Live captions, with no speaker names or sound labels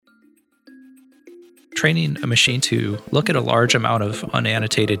training a machine to look at a large amount of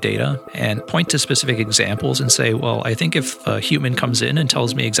unannotated data and point to specific examples and say, well, I think if a human comes in and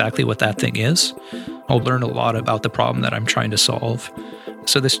tells me exactly what that thing is, I'll learn a lot about the problem that I'm trying to solve.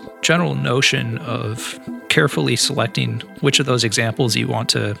 So this general notion of carefully selecting which of those examples you want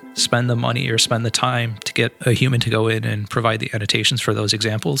to spend the money or spend the time to get a human to go in and provide the annotations for those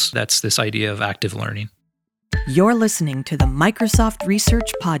examples, that's this idea of active learning. You're listening to the Microsoft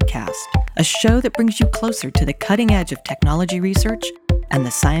Research Podcast, a show that brings you closer to the cutting edge of technology research and the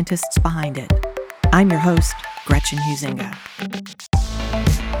scientists behind it. I'm your host, Gretchen Huizinga.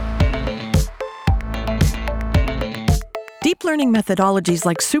 Deep learning methodologies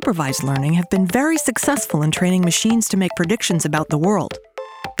like supervised learning have been very successful in training machines to make predictions about the world.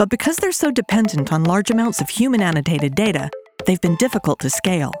 But because they're so dependent on large amounts of human annotated data, they've been difficult to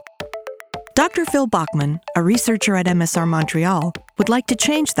scale. Dr. Phil Bachmann, a researcher at MSR Montreal, would like to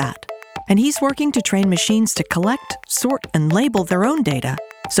change that, and he's working to train machines to collect, sort, and label their own data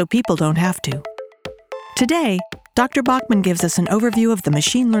so people don't have to. Today, Dr. Bachmann gives us an overview of the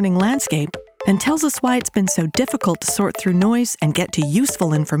machine learning landscape and tells us why it's been so difficult to sort through noise and get to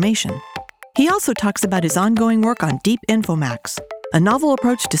useful information. He also talks about his ongoing work on Deep Infomax, a novel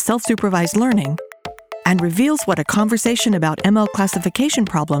approach to self-supervised learning, and reveals what a conversation about ML classification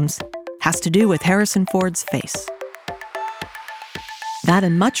problems has to do with Harrison Ford's face. That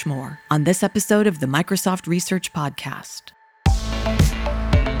and much more on this episode of the Microsoft Research Podcast.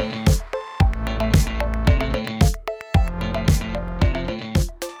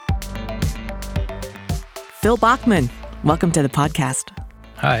 Phil Bachmann, welcome to the podcast.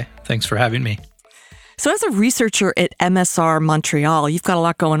 Hi, thanks for having me. So as a researcher at MSR Montreal, you've got a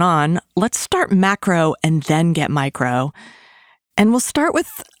lot going on. Let's start macro and then get micro. And we'll start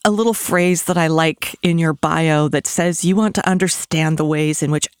with a little phrase that I like in your bio that says you want to understand the ways in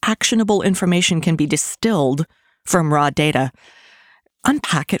which actionable information can be distilled from raw data.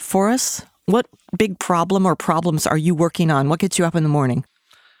 Unpack it for us. What big problem or problems are you working on? What gets you up in the morning?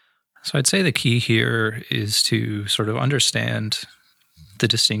 So I'd say the key here is to sort of understand the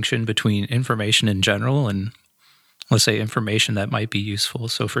distinction between information in general and, let's say, information that might be useful.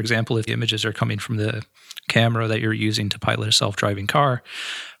 So for example, if the images are coming from the camera that you're using to pilot a self-driving car,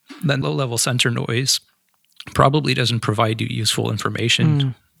 then low-level sensor noise probably doesn't provide you useful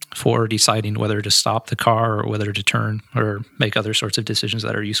information for deciding whether to stop the car or whether to turn or make other sorts of decisions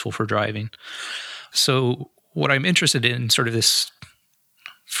that are useful for driving. So what I'm interested in, sort of this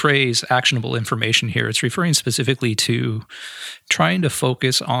phrase actionable information here, it's referring specifically to trying to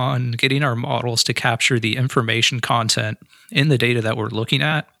focus on getting our models to capture the information content in the data that we're looking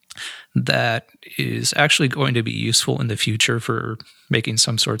at that is actually going to be useful in the future for making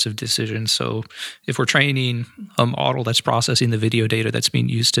some sorts of decisions. So if we're training a model that's processing the video data that's being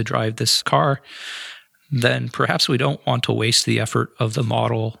used to drive this car, then perhaps we don't want to waste the effort of the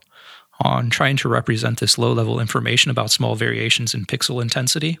model on trying to represent this low-level information about small variations in pixel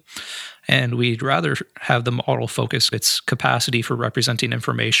intensity. And we'd rather have the model focus its capacity for representing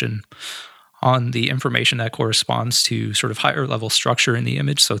information on the information that corresponds to sort of higher-level structure in the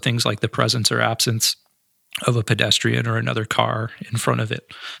image, so things like the presence or absence of a pedestrian or another car in front of it.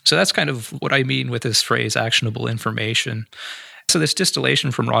 So that's kind of what I mean with this phrase, actionable information. So this distillation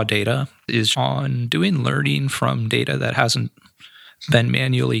from raw data is on doing learning from data that hasn't been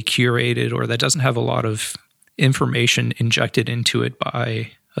manually curated or that doesn't have a lot of information injected into it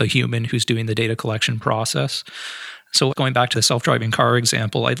by a human who's doing the data collection process. So going back to the self-driving car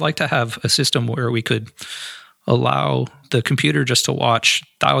example, I'd like to have a system where we could allow the computer just to watch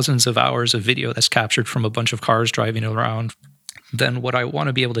thousands of hours of video that's captured from a bunch of cars driving around. Then what I want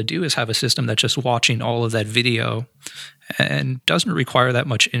to be able to do is have a system that's just watching all of that video and doesn't require that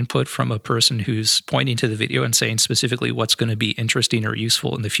much input from a person who's pointing to the video and saying specifically what's going to be interesting or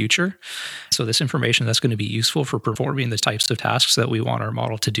useful in the future. So this information that's going to be useful for performing the types of tasks that we want our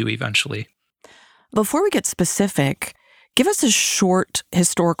model to do eventually. Before we get specific, give us a short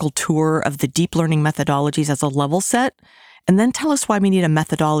historical tour of the deep learning methodologies as a level set, and then tell us why we need a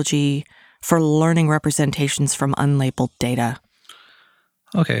methodology for learning representations from unlabeled data.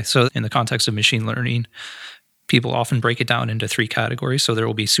 Okay, so in the context of machine learning, people often break it down into three categories. So there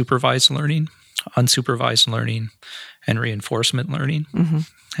will be supervised learning, unsupervised learning, and reinforcement learning. Mm-hmm.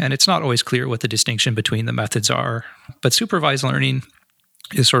 And it's not always clear what the distinction between the methods are. But supervised learning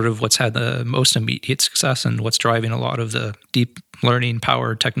is sort of what's had the most immediate success and what's driving a lot of the deep learning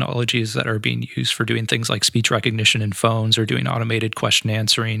powered technologies that are being used for doing things like speech recognition in phones or doing automated question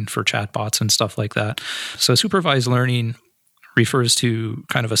answering for chatbots and stuff like that. So supervised learning refers to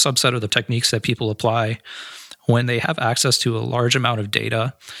kind of a subset of the techniques that people apply when they have access to a large amount of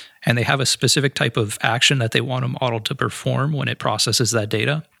data and they have a specific type of action that they want a model to perform when it processes that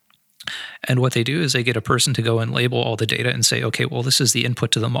data. And what they do is they get a person to go and label all the data and say, okay, well, this is the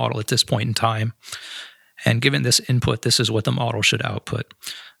input to the model at this point in time. And given this input, this is what the model should output.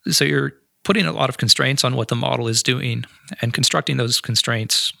 So you're putting a lot of constraints on what the model is doing and constructing those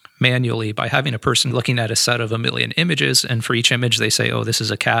constraints manually by having a person looking at a set of 1 million images. And for each image, they say, oh, this is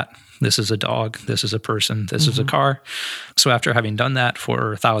a cat, this is a dog, this is a person, this is a car. So after having done that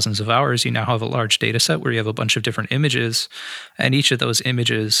for thousands of hours, you now have a large data set where you have a bunch of different images, and each of those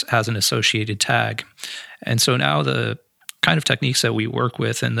images has an associated tag. And so now the kind of techniques that we work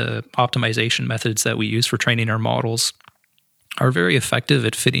with and the optimization methods that we use for training our models are very effective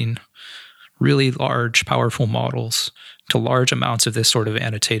at fitting really large, powerful models to large amounts of this sort of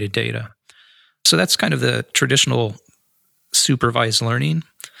annotated data. So that's kind of the traditional supervised learning.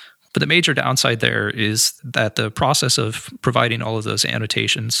 But the major downside there is that the process of providing all of those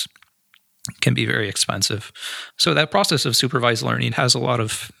annotations can be very expensive. So that process of supervised learning has a lot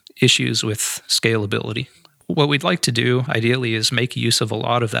of issues with scalability. What we'd like to do, ideally, is make use of a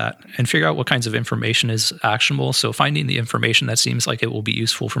lot of that and figure out what kinds of information is actionable. So finding the information that seems like it will be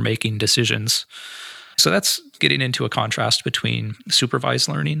useful for making decisions. So that's getting into a contrast between supervised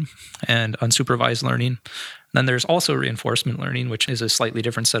learning and unsupervised learning. Then there's also reinforcement learning, which is a slightly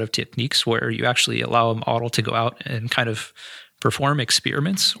different set of techniques where you actually allow a model to go out and kind of perform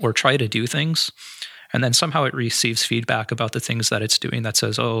experiments or try to do things. And then somehow it receives feedback about the things that it's doing that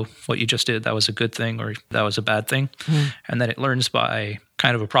says, oh, what you just did, that was a good thing or that was a bad thing. And then it learns by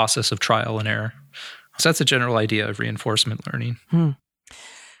kind of a process of trial and error. So that's a general idea of reinforcement learning.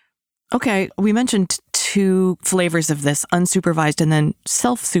 Okay, we mentioned 2 flavors of this, unsupervised and then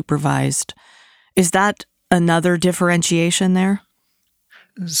self-supervised. Is that another differentiation there?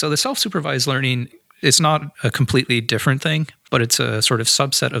 So the self-supervised learning, it's not a completely different thing, but it's a sort of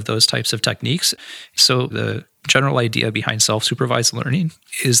subset of those types of techniques. So the general idea behind self-supervised learning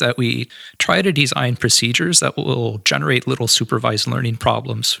is that we try to design procedures that will generate little supervised learning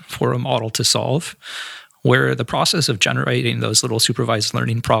problems for a model to solve, where the process of generating those little supervised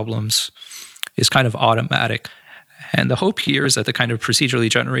learning problems is kind of automatic. And the hope here is that the kind of procedurally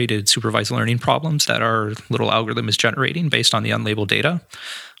generated supervised learning problems that our little algorithm is generating based on the unlabeled data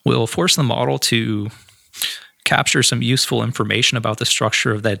will force the model to capture some useful information about the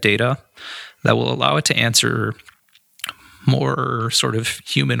structure of that data that will allow it to answer more sort of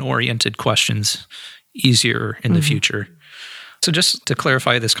human-oriented questions easier in the future. So just to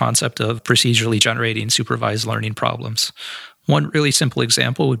clarify this concept of procedurally generating supervised learning problems, one really simple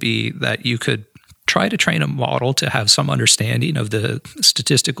example would be that you could try to train a model to have some understanding of the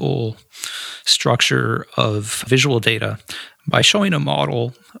statistical structure of visual data by showing a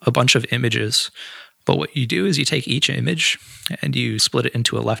model a bunch of images. But what you do is you take each image and you split it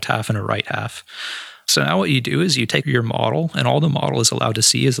into a left half and a right half. So now what you do is you take your model, and all the model is allowed to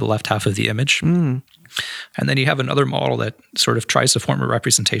see is the left half of the image. And then you have another model that sort of tries to form a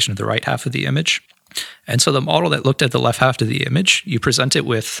representation of the right half of the image. And so the model that looked at the left half of the image, you present it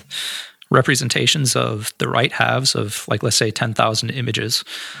with representations of the right halves of, like, let's say 10,000 images,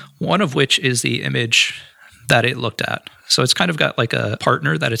 one of which is the image that it looked at. So it's kind of got like a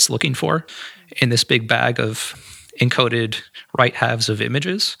partner that it's looking for in this big bag of encoded right halves of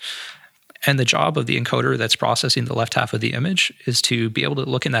images. And the job of the encoder that's processing the left half of the image is to be able to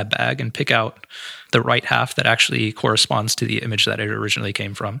look in that bag and pick out the right half that actually corresponds to the image that it originally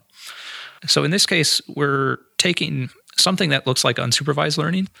came from. So in this case, we're taking something that looks like unsupervised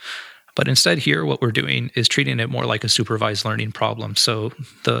learning, but instead here, what we're doing is treating it more like a supervised learning problem. So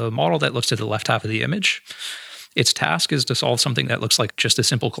the model that looks at the left half of the image, its task is to solve something that looks like just a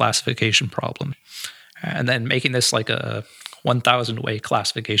simple classification problem, and then making this like a 1,000-way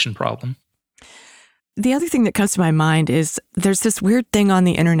classification problem. The other thing that comes to my mind is there's this weird thing on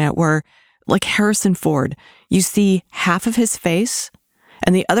the internet where, like Harrison Ford, you see half of his face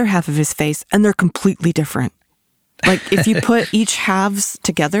and the other half of his face, and they're completely different. Like if you put each halves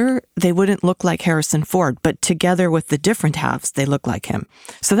together, they wouldn't look like Harrison Ford, but together with the different halves, they look like him.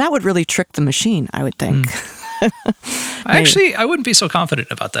 So that would really trick the machine, I would think. Actually, I wouldn't be so confident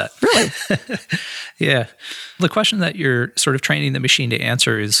about that. Really? Yeah. The question that you're sort of training the machine to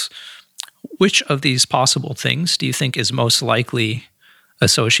answer is, which of these possible things do you think is most likely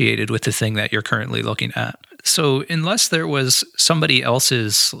associated with the thing that you're currently looking at? So unless there was somebody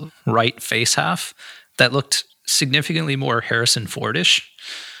else's right face half that looked significantly more Harrison Fordish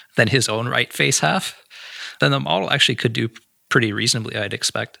than his own right face half, then the model actually could do pretty reasonably, I'd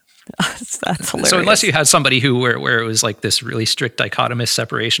expect. That's hilarious. So unless you had somebody where it was like this really strict dichotomous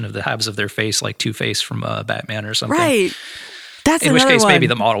separation of the halves of their face, like Two-Face from Batman or something. Right. That's in which case one. maybe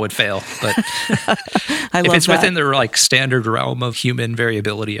the model would fail. But if it's within the like standard realm of human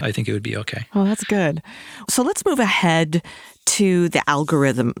variability, I think it would be okay. Oh, that's good. So let's move ahead to the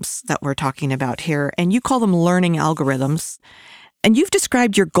algorithms that we're talking about here. And you call them learning algorithms. And you've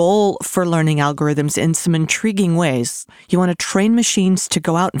described your goal for learning algorithms in some intriguing ways. You want to train machines to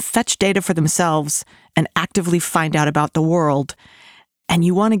go out and fetch data for themselves and actively find out about the world. And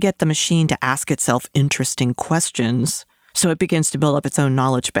you want to get the machine to ask itself interesting questions so it begins to build up its own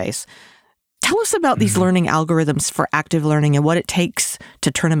knowledge base. Tell us about these learning algorithms for active learning and what it takes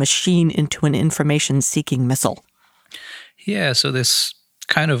to turn a machine into an information-seeking missile. Yeah, so this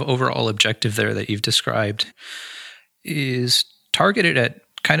kind of overall objective there that you've described is targeted at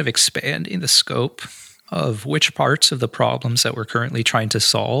kind of expanding the scope of which parts of the problems that we're currently trying to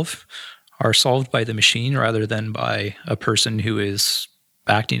solve are solved by the machine rather than by a person who is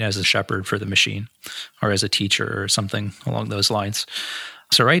acting as a shepherd for the machine or as a teacher or something along those lines.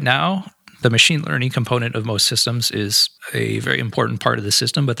 So right now, the machine learning component of most systems is a very important part of the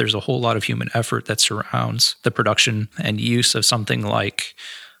system, but there's a whole lot of human effort that surrounds the production and use of something like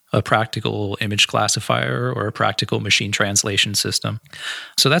a practical image classifier or a practical machine translation system.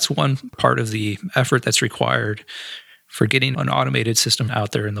 So that's one part of the effort that's required for getting an automated system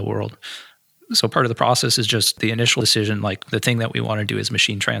out there in the world. So part of the process is just the initial decision, like the thing that we want to do is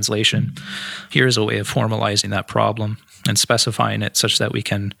machine translation. Here's a way of formalizing that problem and specifying it such that we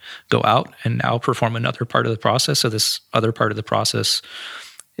can go out and now perform another part of the process. So this other part of the process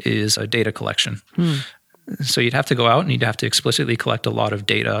is a data collection. So you'd have to go out and you'd have to explicitly collect a lot of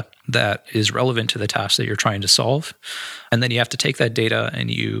data that is relevant to the task that you're trying to solve. And then you have to take that data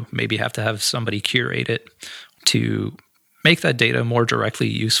and you maybe have to have somebody curate it to make that data more directly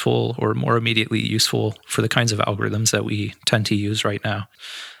useful or more immediately useful for the kinds of algorithms that we tend to use right now.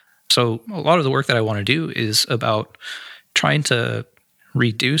 So a lot of the work that I want to do is about trying to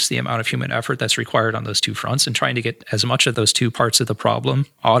reduce the amount of human effort that's required on those two fronts and trying to get as much of those two parts of the problem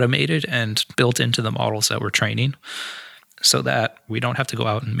automated and built into the models that we're training so that we don't have to go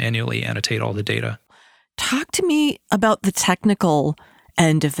out and manually annotate all the data. Talk to me about the technical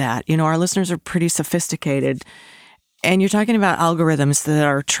end of that. You know, our listeners are pretty sophisticated, and you're talking about algorithms that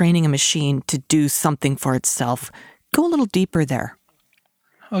are training a machine to do something for itself. Go a little deeper there.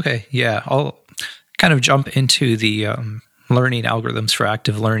 Okay, yeah. I'll kind of jump into the learning algorithms for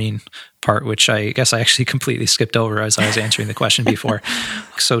active learning part, which I guess I actually completely skipped over as I was answering the question before.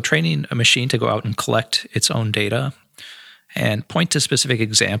 So training a machine to go out and collect its own data and point to specific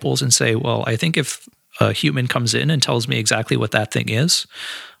examples and say, well, I think if a human comes in and tells me exactly what that thing is,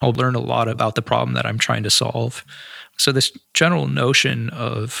 I'll learn a lot about the problem that I'm trying to solve. So this general notion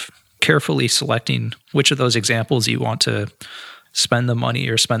of carefully selecting which of those examples you want to spend the money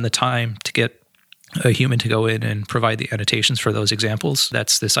or spend the time to get a human to go in and provide the annotations for those examples,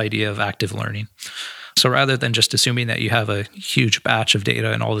 that's this idea of active learning. So rather than just assuming that you have a huge batch of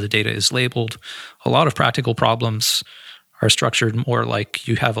data and all of the data is labeled, a lot of practical problems are structured more like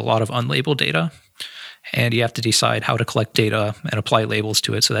you have a lot of unlabeled data and you have to decide how to collect data and apply labels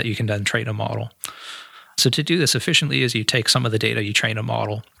to it so that you can then train a model. So to do this efficiently is you take some of the data, you train a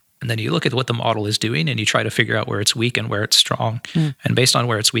model, and then you look at what the model is doing and you try to figure out where it's weak and where it's strong. And based on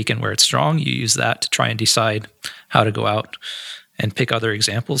where it's weak and where it's strong, you use that to try and decide how to go out and pick other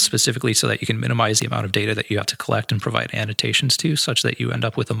examples specifically so that you can minimize the amount of data that you have to collect and provide annotations to such that you end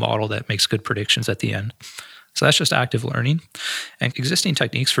up with a model that makes good predictions at the end. So that's just active learning. And existing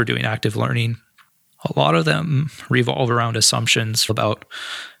techniques for doing active learning, a lot of them revolve around assumptions about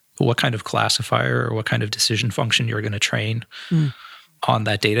what kind of classifier or what kind of decision function you're going to train on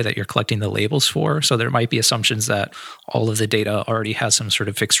that data that you're collecting the labels for. So there might be assumptions that all of the data already has some sort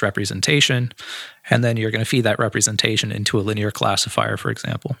of fixed representation, and then you're going to feed that representation into a linear classifier, for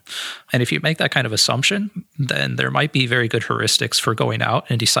example. And if you make that kind of assumption, then there might be very good heuristics for going out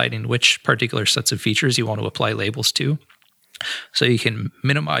and deciding which particular sets of features you want to apply labels to. So you can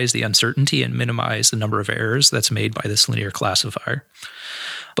minimize the uncertainty and minimize the number of errors that's made by this linear classifier.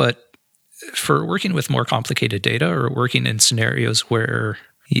 But for working with more complicated data or working in scenarios where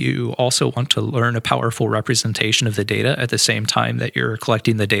you also want to learn a powerful representation of the data at the same time that you're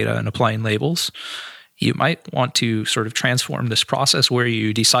collecting the data and applying labels, you might want to sort of transform this process where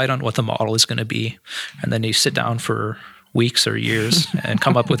you decide on what the model is going to be, and then you sit down for weeks or years and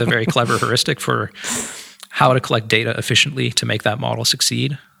come up with a very clever heuristic for how to collect data efficiently to make that model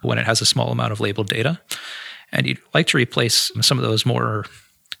succeed when it has a small amount of labeled data. And you'd like to replace some of those more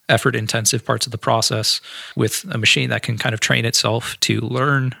effort-intensive parts of the process with a machine that can kind of train itself to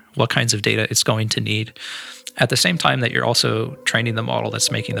learn what kinds of data it's going to need, at the same time that you're also training the model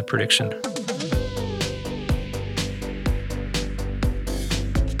that's making the prediction.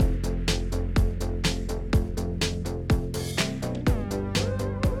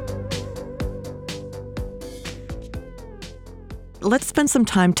 Let's spend some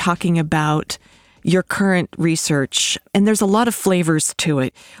time talking about your current research, and there's a lot of flavors to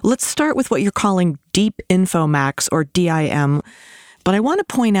it. Let's start with what you're calling Deep InfoMax, or DIM. But I want to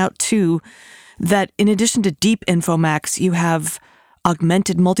point out, too, that in addition to Deep InfoMax, you have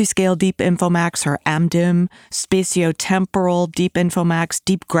Augmented Multiscale Deep InfoMax, or AMDIM, Spatiotemporal Deep InfoMax,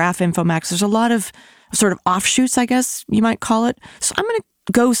 Deep Graph InfoMax. There's a lot of sort of offshoots, I guess you might call it. So I'm going to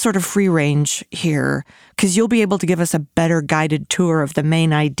go sort of free range here, because you'll be able to give us a better guided tour of the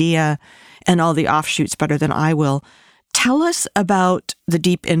main idea and all the offshoots better than I will. Tell us about the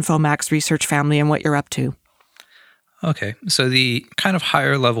Deep InfoMax research family and what you're up to. Okay, so the kind of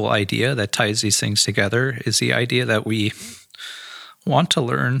higher level idea that ties these things together is the idea that we want to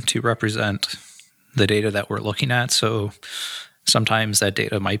learn to represent the data that we're looking at. So sometimes that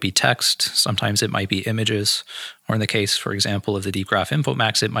data might be text, sometimes it might be images, or in the case, for example, of the Deep Graph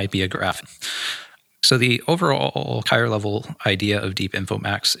InfoMax, it might be a graph. So the overall higher level idea of Deep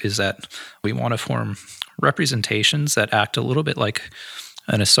InfoMax is that we want to form representations that act a little bit like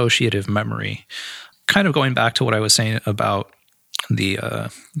an associative memory. Kind of going back to what I was saying about the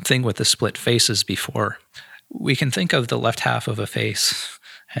thing with the split faces before, we can think of the left half of a face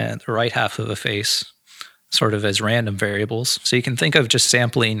and the right half of a face sort of as random variables. So you can think of just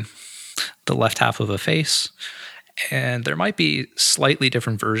sampling the left half of a face, and there might be slightly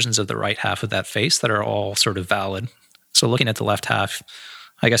different versions of the right half of that face that are all sort of valid. So looking at the left half,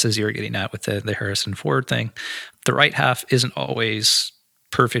 I guess as you're getting at with the Harrison Ford thing, the right half isn't always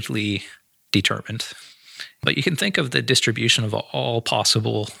perfectly determined. But you can think of the distribution of all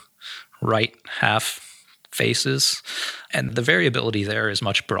possible right half faces, and the variability there is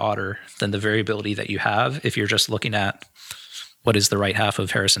much broader than the variability that you have if you're just looking at what is the right half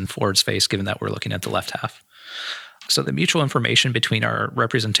of Harrison Ford's face, given that we're looking at the left half. So the mutual information between our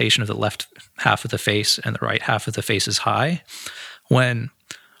representation of the left half of the face and the right half of the face is high when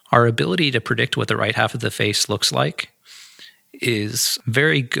our ability to predict what the right half of the face looks like is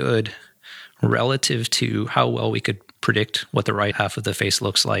very good relative to how well we could predict what the right half of the face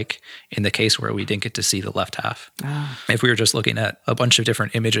looks like in the case where we didn't get to see the left half. If we were just looking at a bunch of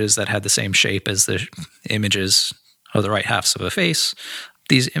different images that had the same shape as the images of the right halves of a face,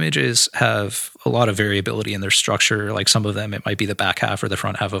 these images have a lot of variability in their structure. Like some of them, it might be the back half or the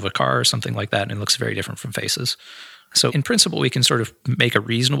front half of a car or something like that, and it looks very different from faces. So in principle, we can sort of make a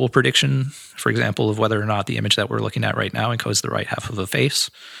reasonable prediction, for example, of whether or not the image that we're looking at right now encodes the right half of a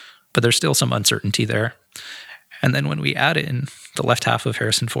face, but there's still some uncertainty there. And then when we add in the left half of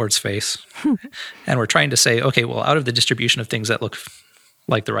Harrison Ford's face, and we're trying to say, okay, well, out of the distribution of things that look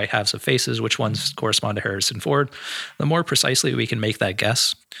like the right halves of faces, which ones correspond to Harrison Ford, the more precisely we can make that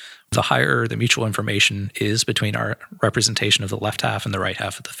guess, the higher the mutual information is between our representation of the left half and the right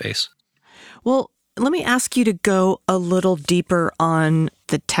half of the face. Well, let me ask you to go a little deeper on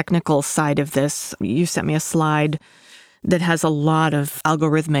the technical side of this. You sent me a slide that has a lot of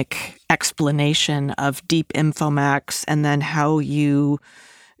algorithmic explanation of Deep InfoMax and then how you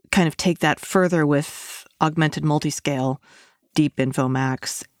kind of take that further with Augmented Multiscale Deep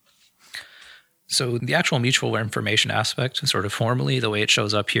InfoMax. So the actual mutual information aspect, sort of formally, the way it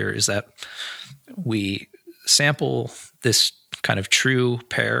shows up here is that we sample this kind of true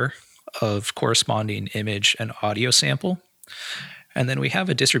pair of corresponding image and audio sample. And then we have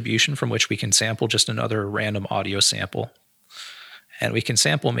a distribution from which we can sample just another random audio sample. And we can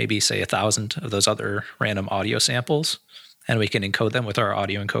sample maybe, say, 1,000 of those other random audio samples, and we can encode them with our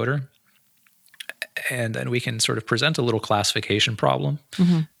audio encoder. And then we can sort of present a little classification problem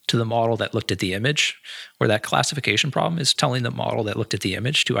to the model that looked at the image, where that classification problem is telling the model that looked at the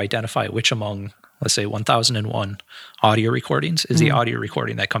image to identify which among, let's say, 1,001 audio recordings is the audio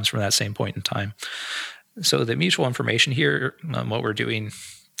recording that comes from that same point in time. So the mutual information here, what we're doing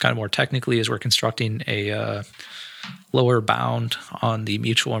kind of more technically is we're constructing a lower bound on the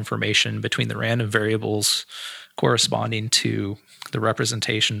mutual information between the random variables corresponding to the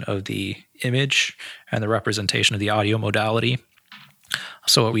representation of the image and the representation of the audio modality.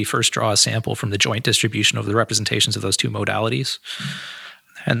 So we first draw a sample from the joint distribution of the representations of those two modalities.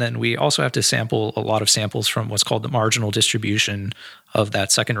 And then we also have to sample a lot of samples from what's called the marginal distribution of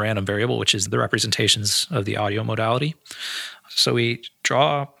that second random variable, which is the representations of the audio modality. So we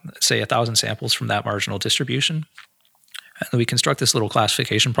draw, say, 1,000 samples from that marginal distribution. And we construct this little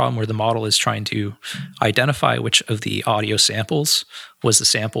classification problem where the model is trying to identify which of the audio samples was the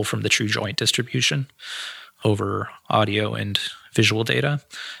sample from the true joint distribution over audio and visual data,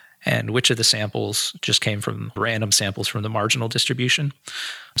 and which of the samples just came from random samples from the marginal distribution.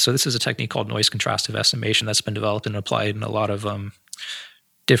 So this is a technique called noise contrastive estimation that's been developed and applied in a lot of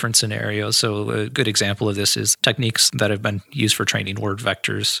different scenarios. So a good example of this is techniques that have been used for training word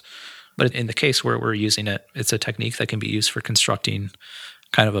vectors. But in the case where we're using it, it's a technique that can be used for constructing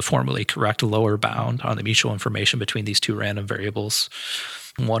kind of a formally correct lower bound on the mutual information between these two random variables,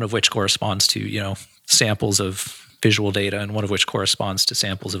 one of which corresponds to, samples of visual data and one of which corresponds to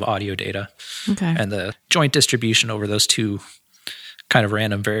samples of audio data. Okay. And the joint distribution over those two kind of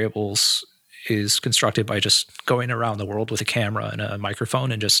random variables is constructed by just going around the world with a camera and a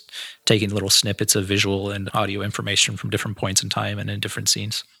microphone and just taking little snippets of visual and audio information from different points in time and in different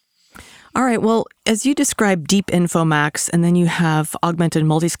scenes. All right. Well, as you describe Deep InfoMax, and then you have augmented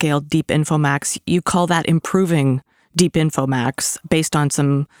multiscale Deep InfoMax, you call that improving Deep InfoMax based on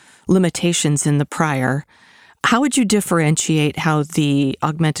some limitations in the prior. How would you differentiate how the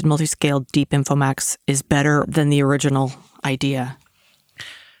augmented multiscale Deep InfoMax is better than the original idea?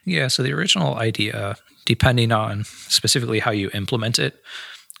 Yeah, so the original idea, depending on specifically how you implement it,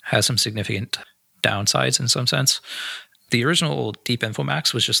 has some significant downsides in some sense. The original Deep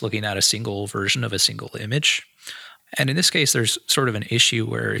InfoMax was just looking at a single version of a single image. And in this case, there's sort of an issue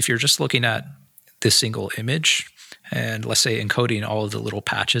where if you're just looking at this single image and let's say encoding all of the little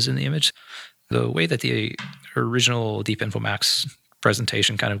patches in the image, the way that the original Deep InfoMax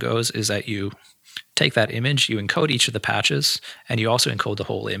presentation kind of goes is that you take that image, you encode each of the patches, and you also encode the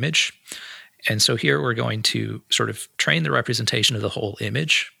whole image. And so here we're going to sort of train the representation of the whole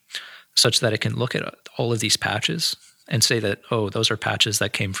image such that it can look at all of these patches and say that, oh, those are patches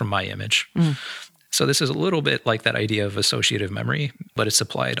that came from my image. So this is a little bit like that idea of associative memory, but it's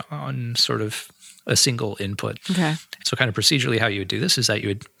applied on sort of a single input. Okay. So kind of procedurally how you would do this is that you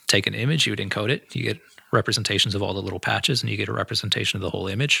would take an image, you would encode it, you get representations of all the little patches, and you get a representation of the whole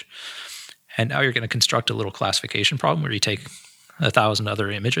image. And now you're going to construct a little classification problem where you take 1,000 other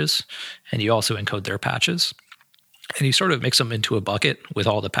images and you also encode their patches. And you sort of mix them into a bucket with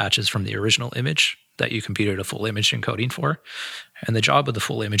all the patches from the original image that you computed a full image encoding for. And the job of the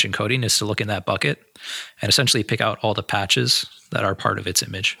full image encoding is to look in that bucket and essentially pick out all the patches that are part of its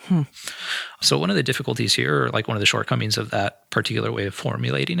image. So one of the difficulties here, or like one of the shortcomings of that particular way of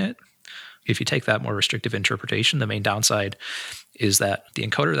formulating it, if you take that more restrictive interpretation, the main downside is that the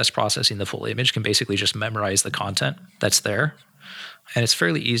encoder that's processing the full image can basically just memorize the content that's there. And it's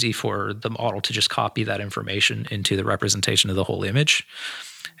fairly easy for the model to just copy that information into the representation of the whole image.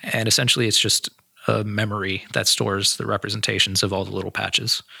 And essentially, it's just a memory that stores the representations of all the little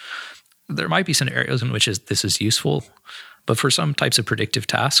patches. There might be scenarios in which this is useful, but for some types of predictive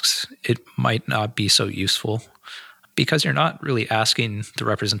tasks, it might not be so useful because you're not really asking the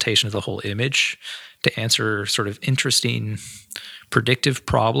representation of the whole image to answer sort of interesting predictive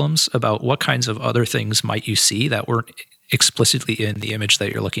problems about what kinds of other things might you see that weren't explicitly in the image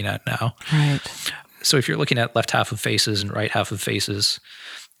that you're looking at now. Right. So if you're looking at left half of faces and right half of faces,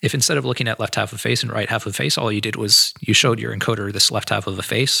 if instead of looking at left half of face and right half of face, all you did was you showed your encoder this left half of a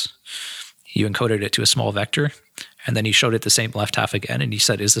face, you encoded it to a small vector, and then you showed it the same left half again, and you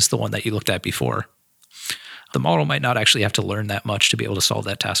said, is this the one that you looked at before? The model might not actually have to learn that much to be able to solve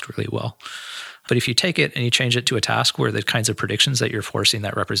that task really well. But if you take it and you change it to a task where the kinds of predictions that you're forcing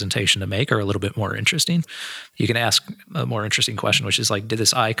that representation to make are a little bit more interesting, you can ask a more interesting question, which is like, did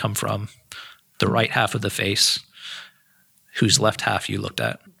this eye come from the right half of the face whose left half you looked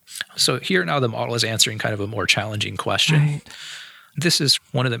at? So here now the model is answering kind of a more challenging question. Right. This is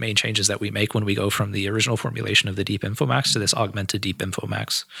one of the main changes that we make when we go from the original formulation of the Deep InfoMax to this augmented Deep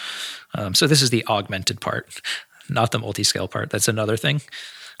InfoMax. So this is the augmented part, not the multi-scale part. That's another thing.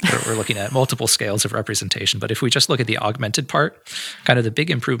 We're looking at multiple scales of representation. But if we just look at the augmented part, kind of the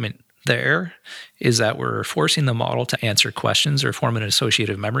big improvement there is that we're forcing the model to answer questions or form an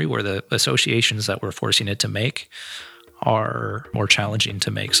associative memory where the associations that we're forcing it to make are more challenging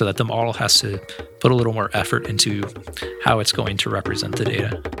to make, so that the model has to put a little more effort into how it's going to represent the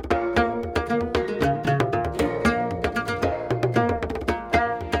data.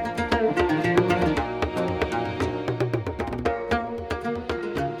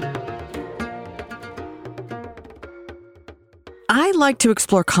 I like to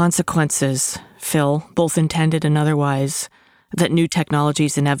explore consequences, Phil, both intended and otherwise, that new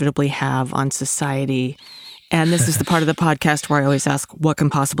technologies inevitably have on society. And this is the part of the podcast where I always ask, what can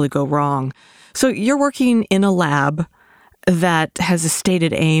possibly go wrong? So you're working in a lab that has a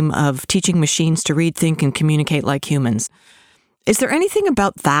stated aim of teaching machines to read, think, and communicate like humans. Is there anything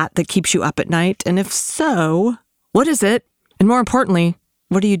about that that keeps you up at night? And if so, what is it? And more importantly,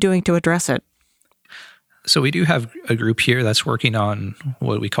 what are you doing to address it? So we do have a group here that's working on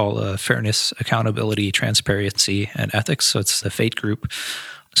what we call fairness, accountability, transparency, and ethics. So it's the FATE group.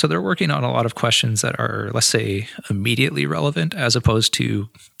 So they're working on a lot of questions that are, let's say, immediately relevant as opposed to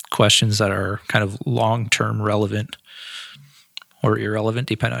questions that are kind of long-term relevant or irrelevant,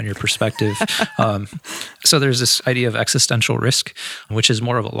 depending on your perspective. So there's this idea of existential risk, which is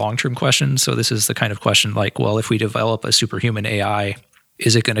more of a long-term question. So this is the kind of question like, well, if we develop a superhuman AI,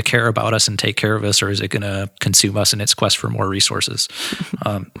 is it going to care about us and take care of us, or is it going to consume us in its quest for more resources?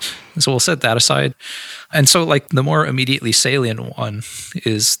 So we'll set that aside. And so like the more immediately salient one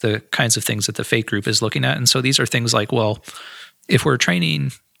is the kinds of things that the FATE group is looking at. And so these are things like, well, if we're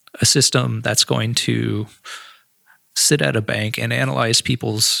training a system that's going to sit at a bank and analyze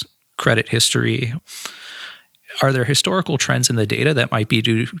people's credit history, are there historical trends in the data that might be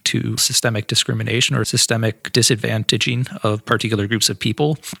due to systemic discrimination or systemic disadvantaging of particular groups of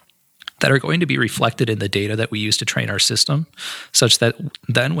people that are going to be reflected in the data that we use to train our system, such that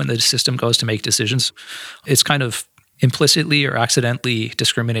then when the system goes to make decisions, it's kind of implicitly or accidentally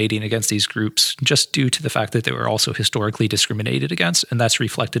discriminating against these groups just due to the fact that they were also historically discriminated against, and that's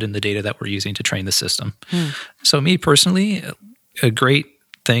reflected in the data that we're using to train the system. So me personally, a great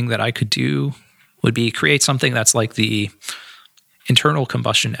thing that I could do would be create something that's like the internal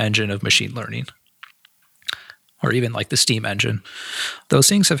combustion engine of machine learning, or even like the steam engine. Those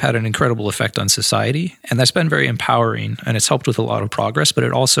things have had an incredible effect on society, and that's been very empowering, and it's helped with a lot of progress, but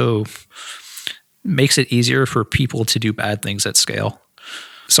it also makes it easier for people to do bad things at scale.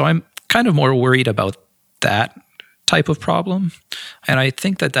 So I'm kind of more worried about that type of problem. And I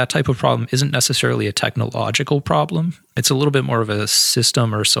think that that type of problem isn't necessarily a technological problem. It's a little bit more of a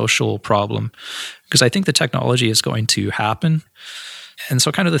system or social problem, because I think the technology is going to happen. And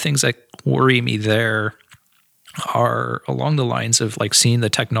so kind of the things that worry me there are along the lines of like seeing the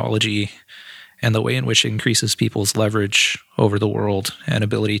technology and the way in which it increases people's leverage over the world and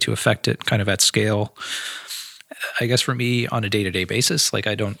ability to affect it kind of at scale. I guess for me on a day-to-day basis, like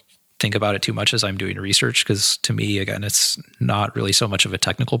I don't think about it too much as I'm doing research, because to me, again, it's not really so much of a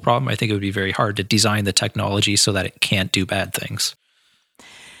technical problem. I think it would be very hard to design the technology so that it can't do bad things.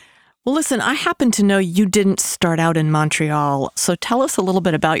 Well, listen, I happen to know you didn't start out in Montreal, so tell us a little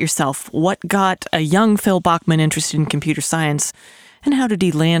bit about yourself. What got a young Phil Bachman interested in computer science, and how did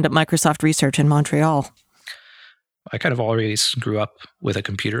he land at Microsoft Research in Montreal? I kind of always grew up with a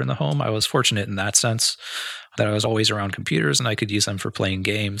computer in the home. I was fortunate in that sense that I was always around computers and I could use them for playing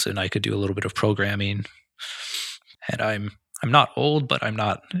games, and I could do a little bit of programming. And I'm not old, but I'm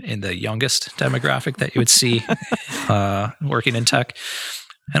not in the youngest demographic that you would see working in tech.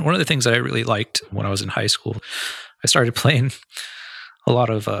 And one of the things that I really liked when I was in high school, I started playing a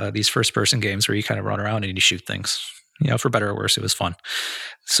lot of these first-person games where you kind of run around and you shoot things. You know, for better or worse, it was fun.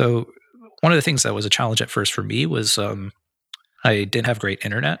 So one of the things that was a challenge at first for me was I didn't have great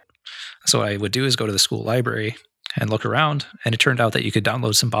internet. So what I would do is go to the school library and look around, and it turned out that you could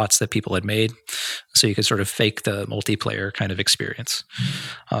download some bots that people had made, so you could sort of fake the multiplayer kind of experience.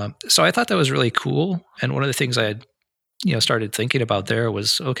 So I thought that was really cool. And one of the things I had, started thinking about there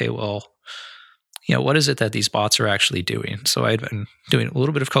was, okay, well, what is it that these bots are actually doing? So I'd been doing a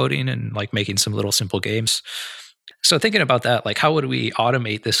little bit of coding and like making some little simple games. So thinking about that, like how would we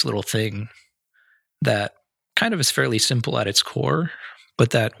automate this little thing that kind of is fairly simple at its core, but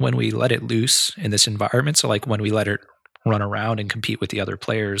that when we let it loose in this environment, so like when we let it run around and compete with the other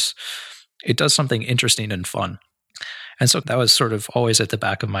players, it does something interesting and fun. And so that was sort of always at the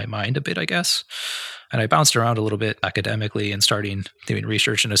back of my mind a bit, I guess. And I bounced around a little bit academically and starting doing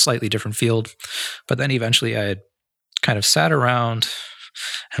research in a slightly different field. But then eventually I had kind of sat around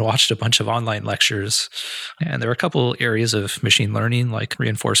and watched a bunch of online lectures. And there were a couple areas of machine learning, like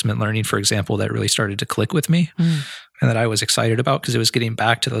reinforcement learning, for example, that really started to click with me and that I was excited about, because it was getting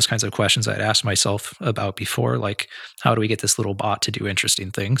back to those kinds of questions I'd asked myself about before, like how do we get this little bot to do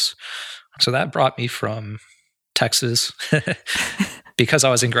interesting things? So that brought me from Texas, because I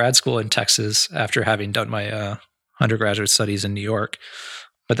was in grad school in Texas after having done my undergraduate studies in New York.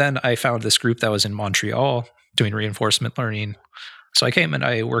 But then I found this group that was in Montreal doing reinforcement learning. So I came and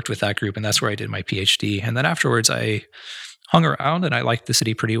I worked with that group, and that's where I did my PhD. And then afterwards, I hung around and I liked the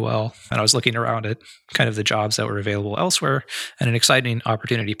city pretty well. And I was looking around at kind of the jobs that were available elsewhere, and an exciting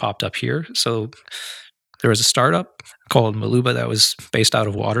opportunity popped up here. So there was a startup called Maluba that was based out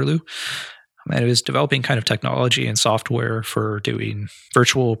of Waterloo. And it was developing kind of technology and software for doing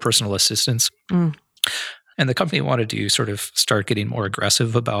virtual personal assistants. And And the company wanted to sort of start getting more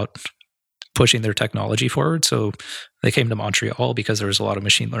aggressive about pushing their technology forward. So they came to Montreal because there was a lot of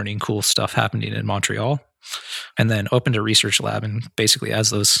machine learning cool stuff happening in Montreal, and then opened a research lab. And basically, as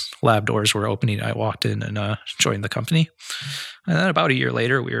those lab doors were opening, I walked in and joined the company. And then about a year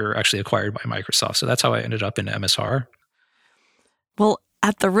later, we were actually acquired by Microsoft. So that's how I ended up in MSR. Well,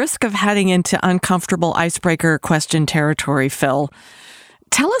 at the risk of heading into uncomfortable icebreaker question territory, Phil,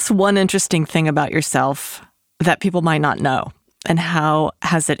 tell us one interesting thing about yourself that people might not know, and how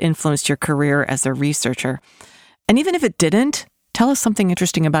has it influenced your career as a researcher? And even if it didn't, tell us something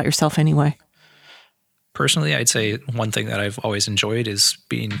interesting about yourself anyway. Personally, I'd say one thing that I've always enjoyed is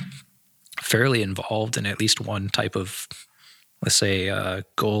being fairly involved in at least one type of, let's say,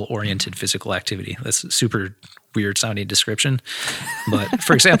 goal-oriented physical activity. That's a super weird sounding description. But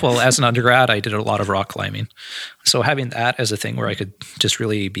for example, as an undergrad, I did a lot of rock climbing. So having that as a thing where I could just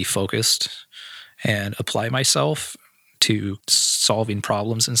really be focused and apply myself to solving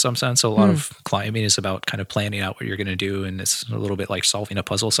problems in some sense. So a lot of climbing is about kind of planning out what you're going to do, and it's a little bit like solving a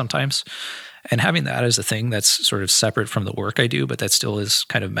puzzle sometimes. And having that as a thing that's sort of separate from the work I do, but that still is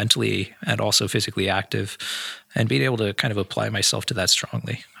kind of mentally and also physically active, and being able to kind of apply myself to that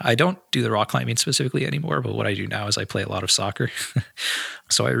strongly. I don't do the rock climbing specifically anymore, but what I do now is I play a lot of soccer.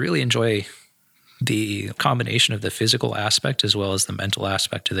 So I really enjoy the combination of the physical aspect as well as the mental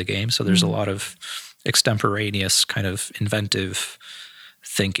aspect of the game. So there's a lot of extemporaneous kind of inventive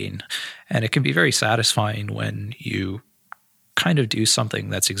thinking. And it can be very satisfying when you kind of do something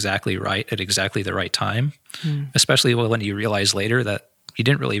that's exactly right at exactly the right time, especially when you realize later that you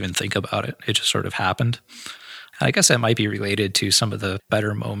didn't really even think about it. It just sort of happened. I guess that might be related to some of the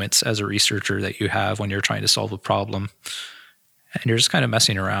better moments as a researcher that you have when you're trying to solve a problem and you're just kind of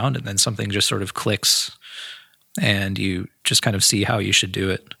messing around, and then something just sort of clicks and you just kind of see how you should do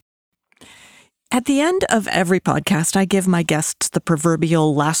it. At the end of every podcast, I give my guests the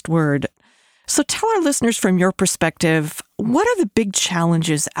proverbial last word. So tell our listeners from your perspective, what are the big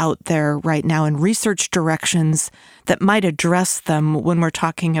challenges out there right now in research directions that might address them when we're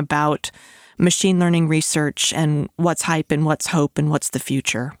talking about machine learning research and what's hype and what's hope and what's the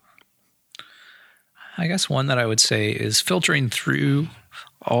future? I guess one that I would say is filtering through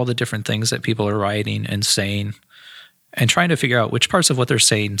all the different things that people are writing and saying and trying to figure out which parts of what they're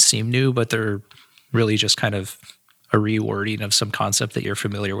saying seem new, but they're really just kind of a rewording of some concept that you're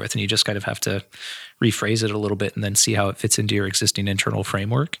familiar with, and you just kind of have to rephrase it a little bit and then see how it fits into your existing internal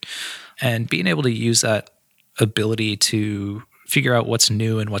framework. And being able to use that ability to figure out what's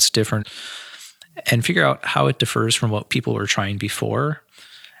new and what's different and figure out how it differs from what people were trying before.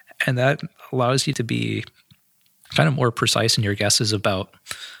 And that allows you to be kind of more precise in your guesses about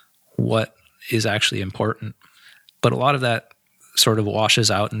what is actually important. But a lot of that sort of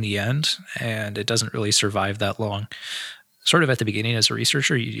washes out in the end, and it doesn't really survive that long. Sort of at the beginning as a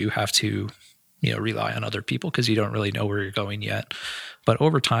researcher, you have to, rely on other people because you don't really know where you're going yet. But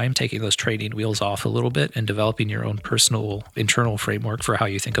over time, taking those training wheels off a little bit and developing your own personal internal framework for how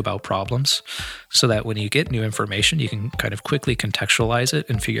you think about problems, so that when you get new information, you can kind of quickly contextualize it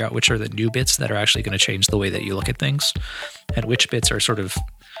and figure out which are the new bits that are actually going to change the way that you look at things, and which bits are sort of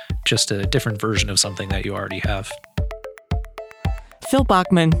just a different version of something that you already have. Phil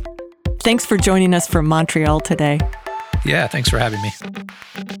Bachmann, thanks for joining us from Montreal today. Yeah, thanks for having me.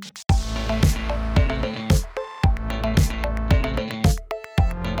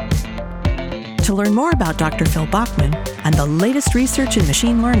 To learn more about Dr. Phil Bachmann and the latest research in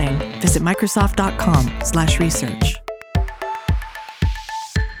machine learning, visit Microsoft.com/research.